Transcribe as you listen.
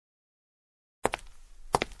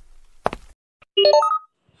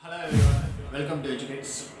Welcome to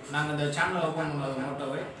எஜுகேட்ஸ். நாங்கள் இந்த சேனலை ஓப்பன் பண்ணது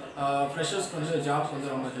மோட்டோவே ஃப்ரெஷர்ஸ்க்கு வந்து ஜாப்ஸ்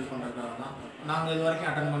வந்து ரொம்ப ஹெல்ப் பண்ணுறதுக்காக தான். நாங்கள் இது வரைக்கும்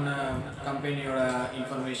அட்டன் பண்ண கம்பெனியோட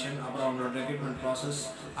இன்ஃபர்மேஷன், அப்புறம் அவங்களோட ரெக்ரூட்மெண்ட் ப்ராசஸ்,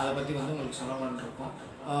 அதை பற்றி வந்து உங்களுக்கு சொல்லலாம்னு இருக்கோம்.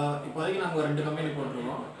 இப்போதைக்கு நாங்கள் ஒரு 2 கம்பெனி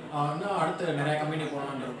போட்டிருக்கோம். இன்னும் அடுத்து நிறையா கம்பெனி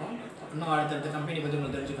போகலான்னு இருக்கோம். இன்னும் அடுத்தடுத்த கம்பெனி பற்றி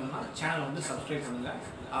உங்களுக்கு தெரிஞ்சுக்கணும்னா சேனல் வந்து சப்ஸ்கிரைப் பண்ணுங்கள்.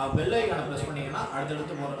 பெல் ஐக்கானை ப்ரெஸ் பண்ணிங்கன்னா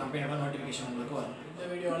அடுத்தடுத்து போகிற கம்பெனியோட நோட்டிஃபிகேஷன் உங்களுக்கு வரும். இந்த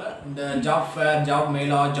வீடியோவில் இந்த job fair, job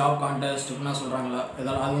மெயிலா, job contest இப்படின்னா சொல்கிறாங்களா,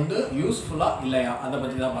 இதெல்லாம் அது வந்து யூஸ்ஃபுல்லாக இல்லையா, அதை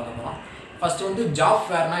பற்றி தான் பார்க்க போகிறோம். ஃபஸ்ட்டு வந்து ஜாப்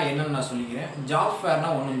ஃபேர்னா என்னென்னு நான் சொல்லிக்கிறேன். ஜாப்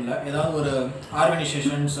ஃபேர்னால் ஒன்றும் இல்லை, ஏதாவது ஒரு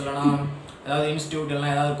ஆர்கனைசேஷன்ஸ் இல்லைனா ஏதாவது இன்ஸ்டியூட்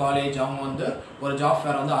இல்லைனா ஏதாவது காலேஜ் அவங்க வந்து ஒரு ஜாப்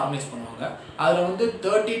ஃபேர் வந்து ஆர்கனைஸ் பண்ணுவாங்க. அதில் வந்து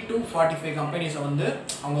 30 to 45 கம்பெனிஸை வந்து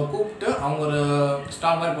அவங்க கூப்பிட்டு அவங்க ஒரு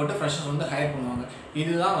ஸ்டால் மாதிரி போட்டு ஃப்ரெஷர்ஸ் வந்து ஹையர் பண்ணுவாங்க.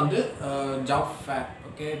 இதுதான் வந்து ஜாப் ஃபேர்.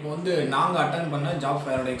 ஓகே, இப்போ வந்து நாங்கள் அட்டன் பண்ண ஜாப்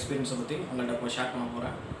ஃபேரோட எக்ஸ்பீரியன்ஸை பற்றி உங்கள்கிட்ட இப்போ ஷேர் பண்ண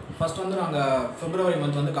போகிறேன். ஃபஸ்ட் வந்து நாங்கள் February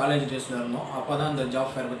மந்த் வந்து காலேஜ் டேஸில் இருந்தோம். அப்போ தான் இந்த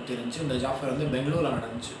ஜாப் ஃபேர் பற்றி தெரிஞ்சு. இந்த ஜாப் ஃபேர் வந்து பெங்களூரில்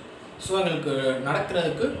நடந்துச்சு. ஸோ எங்களுக்கு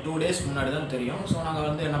நடக்கிறதுக்கு 2 days முன்னாடி தான் தெரியும். ஸோ நாங்கள்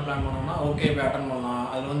வந்து என்ன பிளான் பண்ணோம்னா, ஓகே போய் அட்டன் பண்ணலாம்.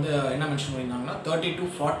 அதில் வந்து என்ன மென்ஷன் பண்ணியிருந்தாங்கன்னா 30 to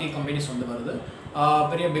 40 கம்பெனிஸ் வந்து வருது,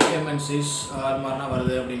 பெரிய பிக் எம்என்சிஸ் அது மாதிரினா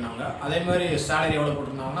வருது அப்படின்னாங்க. அதே மாதிரி சேலரி எவ்வளோ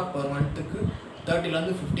போட்டிருந்தாங்கன்னா பர் மந்த்துக்கு 30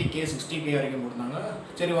 to 50K 60K வரைக்கும் போட்டிருந்தாங்க.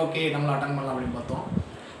 சரி ஓகே நம்மளை அட்டன் பண்ணலாம் அப்படின்னு பார்த்தோம்.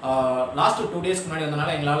 லாஸ்ட்டு 2 days முன்னாடி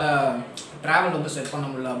வந்தனால எங்களால் ட்ராவல் வந்து செட் பண்ண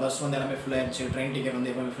முடியல. பஸ் வந்து எல்லாமே ஃபில் ஆயிடுச்சு, ட்ரெயின் டிக்கெட்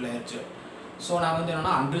வந்து எப்போவுமே ஃபில் ஆயிடுச்சு. ஸோ நாங்கள் வந்து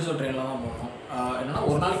என்னென்னா அன்ரிசர்வ் ட்ரெயினில் தான் போனோம். என்னென்னா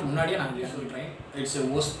ஒரு நாளைக்கு முன்னாடியே நாங்கள் reserve train. It's a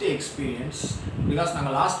worst experience. Because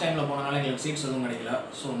நாங்கள் லாஸ்ட் டைமில் போனனால எங்களுக்கு சீட்ஸ் எதுவும் கிடைக்கல.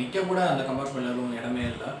 ஸோ நிற்க கூட அந்த கம்பார்ட்மெண்ட்டில் எதுவும் இடமே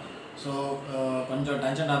இல்லை. ஸோ கொஞ்சம்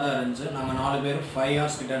டென்ஷனாக தான் இருந்துச்சு. நாங்கள் 4 பேர் 5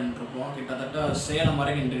 hours கிட்ட நின்றுருப்போம். கிட்டத்தட்ட சேலம்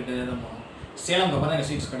வரைக்கும் நின்றுக்கிட்டே தான் போனோம். சேலம் அப்போ தான்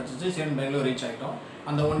எங்கள் சீட்ஸ் கிடச்சிச்சு. சேலம் பெங்களூர் ரீச் ஆகிட்டோம்.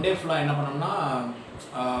 அந்த 1 day ஃபுல்லாக என்ன பண்ணோம்னா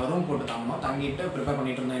ரூம் போட்டு தங்கிட்டு ப்ரிப்பேர்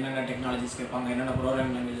பண்ணிட்டு இருந்தோம். என்னென்ன டெக்னாலஜிஸ் கேட்பாங்க, என்னென்ன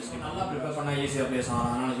ப்ரோக்ராமிங் லாங்குவேஜஸ் நல்லா ப்ரிப்பேர் பண்ணால் ஈஸியாக பேசலாம்.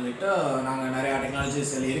 அதனால சொல்லிட்டு நாங்கள் நிறையா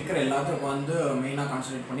டெக்னாலஜிஸ் இருக்கிற எல்லாத்துக்கும் வந்து மெயினாக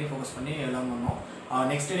கான்சன்ட்ரேட் பண்ணி ஃபோக்கஸ் பண்ணி எல்லாம் பண்ணோம்.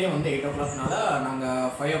 நெக்ஸ்ட் டே வந்து 8 o'clockனால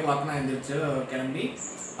நாங்கள் 5 o'clockனா எழுந்திரிச்சு கிளம்பி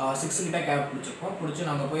 6 கிட்ட கேப்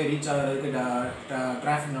பிடிச்சி நாங்கள் போய் ரீச் ஆகிறதுக்கு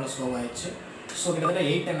டிராஃபிக் நல்லா ஸ்லோ ஆகிடுச்சு. ஸோ கிட்டத்தட்ட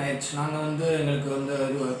 8-10 ஆயிடுச்சு. நாங்கள் வந்து எங்களுக்கு வந்து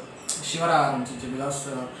இது ஷிவராக ஆரம்பிச்சிச்சு. பிகாஸ்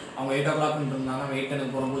அவங்க 8 o'clockன்னு இருந்தாங்க. 8-10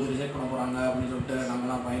 போகும்போது ரிஜெக்ட் பண்ண போகிறாங்க அப்படின்னு சொல்லிட்டு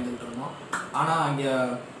நாங்கள்லாம் பயந்துக்கிட்டு இருந்தோம். ஆனால் அங்கே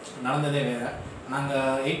நடந்ததே வேறு.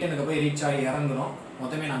 நாங்கள் 8-10 போய் ரீச் ஆகி இறங்குறோம்.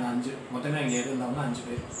 மொத்தமே நாங்கள் 5, மொத்தமே அங்கே இருந்தவங்க 5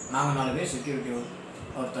 பேர். நாங்கள் 4 பேர், செக்யூரிட்டி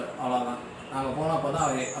ஒருத்தர், அவ்வளோதான். நாங்கள் போனப்போ தான்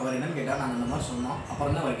அவர் என்னன்னு கேட்டால் நாங்கள் இந்த மாதிரி சொன்னோம்.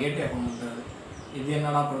 அப்புறம் தான் அவர் கேட்டே பண்ண முடியாது. இது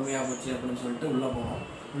என்னடா கொடுமையாக போச்சு அப்படின்னு சொல்லிட்டு உள்ளே போனோம்.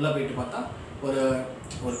 உள்ளே போயிட்டு பார்த்தா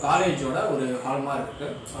ஒரு காலேஜோட ஒரு ஹால் மாதிரி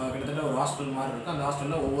இருக்குது. கிட்டத்தட்ட ஒரு ஹாஸ்டல் மாதிரி இருக்குது. அந்த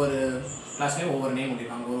ஹாஸ்டலில் ஒவ்வொரு கிளாஸ்லேயும் ஒவ்வொரு நேம்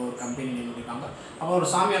விட்டிருக்காங்க, ஒரு கம்பெனி நேம் விட்டிருக்காங்க. அப்புறம் ஒரு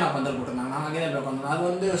சாமியான பந்தல் போட்டிருந்தாங்க. நாங்கள் அங்கே தான் போய் உட்காந்தோம். அது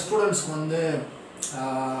வந்து ஸ்டூடெண்ட்ஸ்க்கு வந்து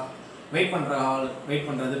வெயிட்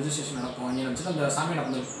பண்ணுற ரிஜிஸ்ட்ரேஷன் நடக்கும். அங்கே வச்சுட்டு அந்த சாமியான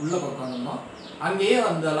பந்தல் உள்ளே போய் உட்காந்துருந்தோம். அங்கேயே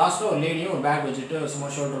அந்த லாஸ்ட்டில் ஒரு லேடியும் ஒரு பேக் வச்சுட்டு சும்மா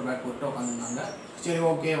ஷோல்டர் பேக் போட்டு உட்காந்துருந்தாங்க. சரி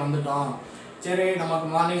ஓகே வந்துட்டோம், சரி நமக்கு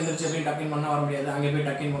மார்னிங் எழுந்திரிச்சு எப்படி டக்கின் பண்ணால் வர முடியாது, அங்கே போய்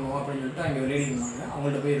டக்கின் பண்ணுவோம் அப்படின்னு சொல்லிட்டு அங்கே லேடி இருந்தாங்க.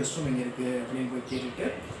 அவங்கள்ட்ட போய் ரெஸ்ட் ரூம் எங்கே இருக்குது அப்படின்னு போய் கேட்டுட்டு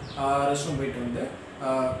ரெஸ்ட் ரூம் போயிட்டு வந்து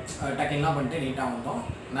டக்கின்லாம் பண்ணிட்டு நீட்டாக வந்தோம்.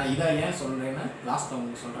 நான் இதை ஏன் சொல்கிறேன்னு லாஸ்ட்டில்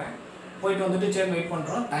உங்களுக்கு சொல்கிறேன். போயிட்டு வந்துட்டு சரி வெயிட்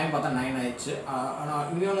பண்ணுறோம். டைம் பார்த்தா 9 ஆயிடுச்சு. ஆனால்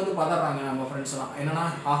இங்கே வந்து பதறாங்க நம்ம ஃப்ரெண்ட்ஸ்லாம். என்னென்னா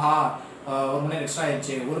ஆஹா 1 மணி நேரம் எக்ஸ்ட்ரா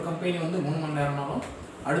ஆயிடுச்சு. ஒரு கம்பெனி வந்து 3 மணி நேரம்னாலும்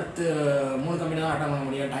அடுத்து 3 கம்பெனி தான் அட்டன் பண்ண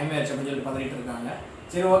முடியும், டைம் ஆயிடுச்சு அப்படின்னு சொல்லிட்டு பதறிட்டு இருக்காங்க.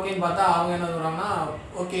 சரி ஓகேன்னு பார்த்தா அவங்க என்ன சொல்கிறாங்கன்னா,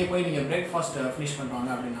 ஓகே போய் நீங்கள் பிரேக்ஃபாஸ்ட் ஃபினிஷ் பண்ணுவாங்க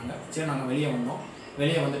அப்படின்னாங்க. சரி நாங்கள் வெளியே வந்தோம்.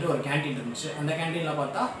 வெளியே வந்துட்டு ஒரு கேன்டீன் இருந்துச்சு. அந்த கேன்டீனில்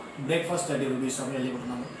பார்த்தா பிரேக்ஃபாஸ்ட் 30 rupees அப்படின்னு எழுதி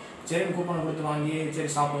கொடுத்தாங்க. சரின்னு கூப்பன் கொடுத்து வாங்கி சரி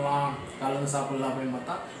சாப்பிட்லாம், காலையில் சாப்பிட்லாம் அப்படின்னு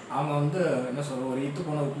பார்த்தா அவங்க வந்து என்ன சொல்கிற ஒரு இத்து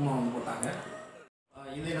போன உப்புமா வந்து போட்டாங்க.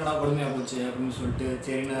 இது என்னடா கொடுமையாக போச்சு அப்படின்னு சொல்லிட்டு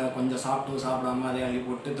சரின்னு கொஞ்சம் சாப்பிடாம அதே அள்ளி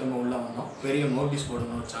போட்டு திரும்ப உள்ளே வந்தோம். பெரிய நோட்டீஸ்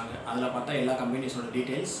போர்டுன்னு வச்சாங்க. அதில் பார்த்தா எல்லா கம்பெனிஸோட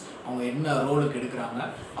டீட்டெயில்ஸ், அவங்க என்ன ரோலுக்கு எடுக்கிறாங்க,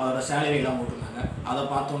 அதோட சேலரிலாம் போட்டிருந்தாங்க. அதை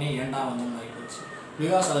பார்த்தோன்னே ஏன்டா வந்தோம்னு ஆகி போச்சு.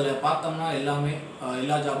 பிகாஸ் அதில் பார்த்தோம்னா எல்லாமே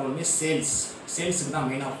எல்லா ஜாப்களுமே சேல்ஸுக்கு தான்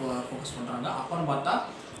மெயினாக ஃபோக்கஸ் பண்ணுறாங்க. அப்புறம் பார்த்தா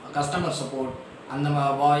கஸ்டமர் சப்போர்ட், அந்த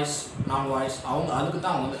வாய்ஸ் நான் வாய்ஸ் அதுக்கு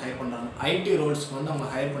தான் அவங்க வந்து ஹையர் பண்ணுறாங்க. ஐடி ரோல்ஸ்க்கு வந்து அவங்க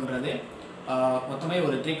ஹையர் பண்ணுறதே மொத்தமே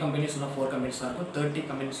ஒரு 3 கம்பெனிஸ் இல்லை 4 கம்பெனிஸ் தான் இருக்கும். 30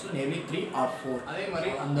 கம்பெனிஸில் நேர்லி 3 or 4. அதே மாதிரி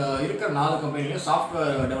அந்த இருக்கிற 4 கம்பெனிலையும்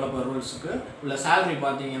சாஃப்ட்வேர் டெவலப்பர் ரோல்ஸுக்கு உள்ள சேலரி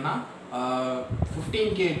பார்த்தீங்கன்னா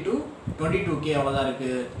 15K to 22K அவ்வளோதான்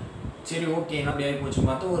இருக்குது. சரி ஓகே என்ன அப்படி ஆகி போச்சு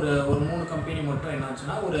பார்த்தா ஒரு 3 கம்பெனி மட்டும்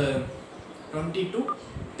என்னாச்சுன்னா ஒரு 20 to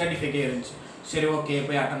 35K இருந்துச்சு. சரி ஓகே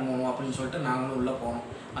போய் அட்டன் பண்ணுவோம் அப்படின்னு சொல்லிட்டு நாங்களும் உள்ளே போனோம்.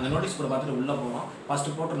 அந்த நோட்டீஸ் போர்டு பார்த்துட்டு உள்ளே போனோம்.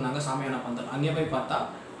 ஃபஸ்ட்டு போட்டிருந்தாங்க சாமியான பந்தல். அங்கே போய் பார்த்தா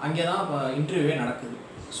அங்கே தான் இப்போ இன்டர்வியூவே நடக்குது.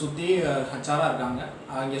 சுற்றி ஹச்ஆராக இருக்காங்க.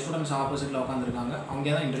 அங்கே ஸ்டூடெண்ட்ஸ் ஆப்போசிட்டில் உட்காந்துருக்காங்க.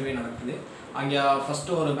 அங்கே தான் இன்டர்வியூ நடக்குது. அங்கே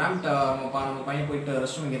ஃபஸ்ட்டு ஒரு மேம்கிட்ட நம்ம பையன் போயிட்டு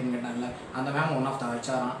ரெஸ்ட் ரூம் இங்கே கேட்டாங்கல்ல, அந்த மேம் ஒன் ஆஃப் த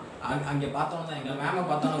ஹச்ஆரான். அங்கே பார்த்தோன்னா தான் எங்கள் மேமை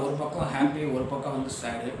பார்த்தோன்னா ஒரு பக்கம் ஹாப்பி, ஒரு பக்கம் வந்து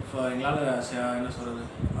சேடு. இப்போ எங்களால் என்ன சொல்கிறது,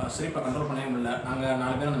 சிரிப்பை கண்ட்ரோல் பண்ணவே முடியல. நாங்கள்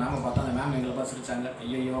 4 பேர் அந்த மேமை பார்த்தோம். அந்த மேம் எங்களை பார்த்து சிரிச்சாங்க.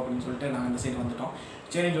 ஐயோ அப்படின்னு சொல்லிட்டு நாங்கள் இந்த சைடு வந்துட்டோம்.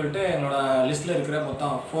 சரின்னு சொல்லிட்டு எங்களோட லிஸ்ட்டில் இருக்கிற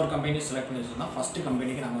மொத்தம் 4 கம்பெனிஸ் செலக்ட் பண்ணி வச்சுருந்தோம். ஃபஸ்ட்டு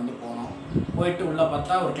கம்பெனிக்கு நாங்கள் வந்து போனோம். போயிட்டு உள்ளே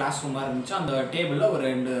பார்த்தா ஒரு கிளாஸ் ரூமாக இருந்துச்சு. அந்த டேபிளில் ஒரு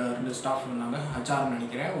ரெண்டு ஸ்டாஃப் இருந்தாங்க, ஹச்ஆர்னு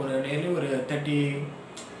நினைக்கிறேன். ஒரு டெய்லி ஒரு 30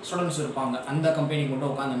 ஸ்டூடெண்ட்ஸ் இருப்பாங்க. அந்த கம்பெனிக்கு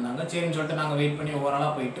மட்டும் உட்காந்துருந்தாங்க. சரின்னு சொல்லிட்டு நாங்கள் வெயிட் பண்ணி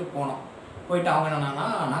ஓவராலாக போனோம். போயிட்டு அவங்க என்னன்னா,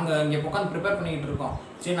 நாங்கள் இங்கே உட்காந்து ப்ரிப்பேர் பண்ணிக்கிட்டு இருக்கோம்.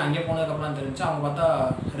 சரி, நான் அங்கே போனதுக்கப்புறம் தெரிஞ்சு அவங்க பார்த்தா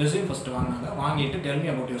ரெஸ்யூம் ஃபஸ்ட்டு வாங்கினாங்க. வாங்கிட்டு tell me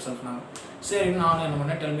about your self நாங்கள். சரி, நானும் என்ன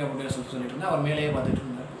பண்ணேன், tell me about your self சொல்லிட்டு இருந்தேன். அவர் மேலேயே பார்த்துட்டு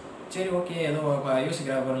இருந்தார். சரி, ஓகே, ஏதோ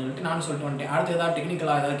யோசிக்கிறாருன்னு சொல்லிட்டு நானும் சொல்லிட்டு வந்துட்டேன். அடுத்து ஏதாவது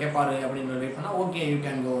டெக்னிக்கலாக ஏதாவது கேட்பாரு அப்படின்னு வெயிட் பண்ணால், ஓகே யூ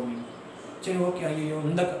கேன் கோ அப்படின்னு. சரி, ஓகே. ஐயோ,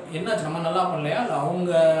 இந்த என்னாச்சு, நம்ம நல்லா பண்ணலையா இல்லை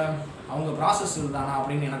அவங்க ப்ராசஸ் தானா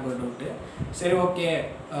அப்படின்னு எனக்கு ஒரு டவுட்டு. சரி, ஓகே,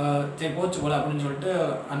 சரி போச்சு போல அப்படின்னு சொல்லிட்டு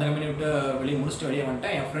அந்த கம்பெனி விட்டு வெளியே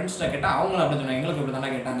வந்துட்டேன். என் ஃப்ரெண்ட்ஸ்கிட்ட கேட்டால் அவங்களும் அப்படி சொன்னாங்க, எங்களுக்கு இப்படி தானே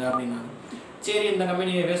கேட்டாங்க அப்படின்னாங்க. சரி, இந்த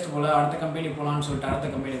கம்பெனி வேஸ்ட் போல், அடுத்த கம்பெனி போகலான்னு சொல்லிட்டு அடுத்த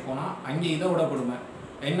கம்பெனி போனால் அங்கே இதை விட கொடுமை.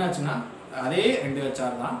 என்னாச்சுன்னா, அதே 2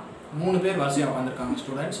 HR தான், 3 பேர் வரிசையாக உட்காந்துருக்காங்க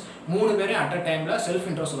ஸ்டூடெண்ட்ஸ். 3 பேரையும் அட் அ டைமில் செல்ஃப்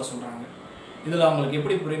இன்ட்ரோ சொல்கிறாங்க. இதில் அவங்களுக்கு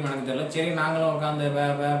எப்படி புரியும் எனக்கு தெரியல. சரி, நாங்களும் உட்காந்து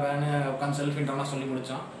வேன்னு உட்காந்து செல்ஃப் இன்ட்ரோலாம் சொல்லி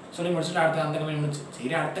முடிச்சுட்டு அடுத்த அந்த கம்பெனி முடிச்சு.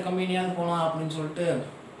 சரி, அடுத்த கம்பெனியாவது போகலாம் அப்படின்னு சொல்லிட்டு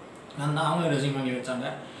அவங்களும் ரெஸ்யூம் வாங்கி வச்சாங்க.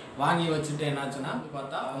 வாங்கி வச்சுட்டு என்னாச்சுன்னா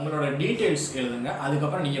பார்த்தா அவங்களோட டீட்டெயில்ஸ் எழுதுங்க,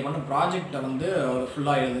 அதுக்கப்புறம் நீங்கள் பண்ண ப்ராஜெக்டை வந்து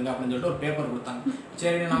ஃபுல்லாக எழுதுங்க அப்படின்னு சொல்லிட்டு ஒரு பேப்பர் கொடுத்தாங்க.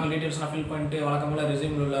 சரி, நாங்கள் டீட்டெயில்ஸ்லாம் ஃபில் பண்ணிட்டு வழக்கம்போல்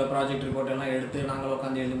ரெஸ்யூமில் உள்ள ப்ராஜெக்ட் ரிப்போர்ட் எல்லாம் எடுத்து நாங்கள்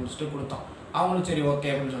உட்காந்து எழுதி முடிச்சுட்டு கொடுத்தோம். அவங்களும் சரி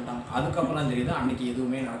ஓகே அப்படின்னு சொல்லிட்டாங்க. அதுக்கப்புறம் தெரியுது அன்றைக்கி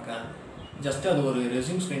எதுவுமே நடக்காது. ஜஸ்ட் அது ஒரு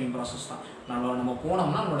ரெஸ்யூம் ஸ்க்ரீனிங் ப்ராசஸ் தான். நம்ம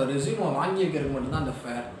போனோம்னா நம்மளோட ரெஸ்யூமை வாங்கி வைக்கிறதுக்கு மட்டும்தான் அந்த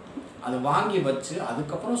ஃபேர். அது வாங்கி வச்சு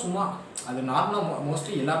அதுக்கப்புறம் சும்மா அது நார்மலாக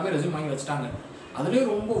மோஸ்ட்லி எல்லாருமே ரெஸ்யூம் வாங்கி வச்சுட்டாங்க. அதுலேயும்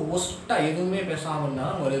ரொம்ப ஒஸ்ட்டாக எதுவுமே பேசாமல்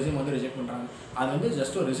இருந்தாலும் அவங்க ரெஸ்யூம் வந்து ரிஜெக்ட் பண்ணுறாங்க. அது வந்து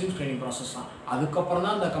ஜஸ்ட் ஒரு ரெஸ்யூம் ஸ்க்ரீனிங் ப்ராசஸ் தான். அதுக்கப்புறம்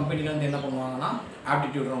தான் அந்த கம்பெனிலேருந்து என்ன பண்ணுவாங்கன்னா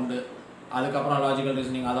ஆப்டிடியூட் ரவுண்டு, அதுக்கப்புறம் லாஜிக்கல்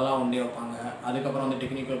ரீசனிங் அதெல்லாம் ஒன்றே வைப்பாங்க. அதுக்கப்புறம் வந்து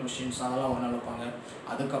டெக்னிக்கல் கொஸ்டின்ஸ் அதெல்லாம் ஒரு நாள் வைப்பாங்க.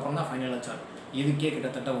 அதுக்கப்புறம் தான் ஃபைனல் ஹெச்ஆர். இதுக்கே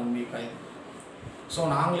கிட்டத்தட்ட 1 வீக் ஆயிடுது. ஸோ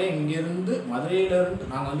நாங்களே இங்கேருந்து மதுரையிலேருந்து,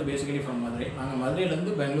 நாங்கள் வந்து பேசிக்கலி ஃப்ரம் மதுரை, நாங்கள்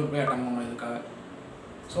மதுரையிலேருந்து பெங்களூர் போய் அட்டன் பண்ணோம் இதுக்காக.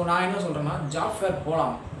 ஸோ நான் என்ன சொல்கிறேன்னா, ஜாப் ஃபேர்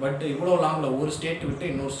போகலாம், பட் இவ்வளோ லாங்கில் ஒரு ஸ்டேட்டு விட்டு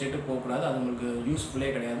இன்னொரு ஸ்டேட்டுக்கு போகக்கூடாது. அது உங்களுக்கு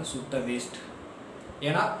யூஸ்ஃபுல்லே கிடையாது, சுத்த வேஸ்ட்.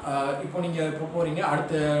 ஏன்னா இப்போ நீங்கள் போகிறீங்க,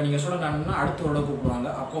 அடுத்து நீங்கள் ஸ்டூடெண்ட் ஆனீங்கன்னா அடுத்த ஒரு இடம் கூப்பிடுவாங்க,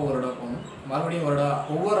 அப்போ ஒரு இடம் போகணும், மறுபடியும் ஒரு இடம்,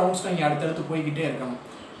 ஒவ்வொரு ரவுண்ட்ஸ்க்கும் நீங்கள் அடுத்தடுத்து போய்கிட்டே இருக்கணும்.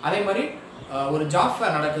 அதே மாதிரி ஒரு ஜாப்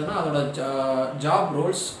ஃபேர் நடக்குதுன்னா அதோட ஜாப்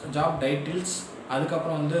ரோல்ஸ், ஜாப் டைட்டில்ஸ்,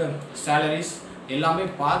 அதுக்கப்புறம் வந்து சேலரிஸ் எல்லாமே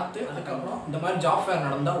பார்த்து, அதுக்கப்புறம் இந்த மாதிரி ஜாப் ஃபேர்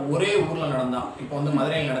நடந்தால் ஒரே ஊரில் நடந்தால், இப்போ வந்து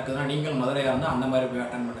மதுரையில் நடக்குதுன்னா நீங்கள் மதுரையாக இருந்தால் அந்த மாதிரி போய்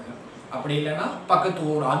அட்டன் பண்ணுங்கள். அப்படி இல்லைன்னா பக்கத்து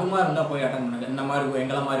ஊர் அது மாதிரி இருந்தால் போய் அட்டன் பண்ணுங்கள். இந்த மாதிரி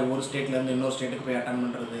எங்களை மாதிரி ஒரு ஸ்டேட்லேருந்து இன்னொரு ஸ்டேட்டுக்கு போய் அட்டன்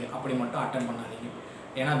பண்ணுறது அப்படி மட்டும் அட்டன் பண்ணாதீங்க.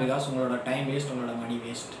 ஏன்னா பிகாஸ் உங்களோட டைம் வேஸ்ட், உங்களோட மணி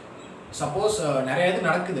வேஸ்ட். சப்போஸ் நிறைய இது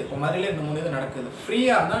நடக்குது, இப்போ மதுரையில் இந்த 3 இது நடக்குது,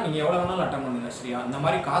 ஃப்ரீயாக இருந்தால் நீங்கள் எவ்வளோ வேணாலும் அட்டன் பண்ணுங்கள். சரியா? இந்த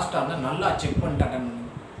மாதிரி காஸ்ட்டாக இருந்தால் நல்லா செக் பண்ணிட்டு அட்டன்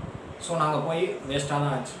பண்ணுங்கள். ஸோ நாங்கள் போய் வேஸ்ட்டாக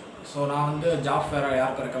தான் ஆச்சு. ஸோ நான் வந்து ஜாப் ஃபேரை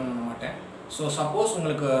யாருக்கும் ரெக்கமெண்ட் பண்ண மாட்டேன். ஸோ சப்போஸ்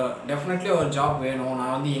உங்களுக்கு டெஃபினெட்லி ஒரு ஜாப் வேணும்,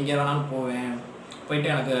 நான் வந்து எங்கே வேணாலும் போயிட்டு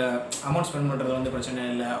எனக்கு அமௌண்ட் ஸ்பெண்ட் பண்ணுறது வந்து பிரச்சனை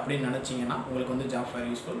இல்லை அப்படின்னு நினச்சிங்கன்னா உங்களுக்கு வந்து ஜாப் ஃபேர்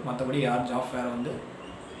யூஸ்ஃபுல். மற்றபடி யார் ஜாப் ஃபேரை வந்து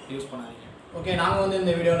யூஸ் பண்ணாதீங்க. ஓகே, நாங்கள் வந்து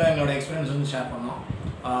இந்த வீடியோவில் எங்களோட எக்ஸ்பீரியன்ஸ் வந்து ஷேர் பண்ணோம்.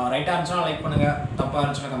 ரைட்டாக இருந்துச்சுன்னா லைக் பண்ணுங்கள், தப்பாக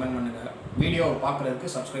இருந்துச்சுன்னா கமெண்ட் பண்ணுங்கள். வீடியோ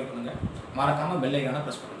பார்க்குறதுக்கு சப்ஸ்கிரைப் பண்ணுங்கள், மறக்காமல் பெல் ஐக்கானை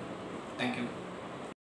ப்ரெஸ் பண்ணுங்கள். தேங்க்யூ.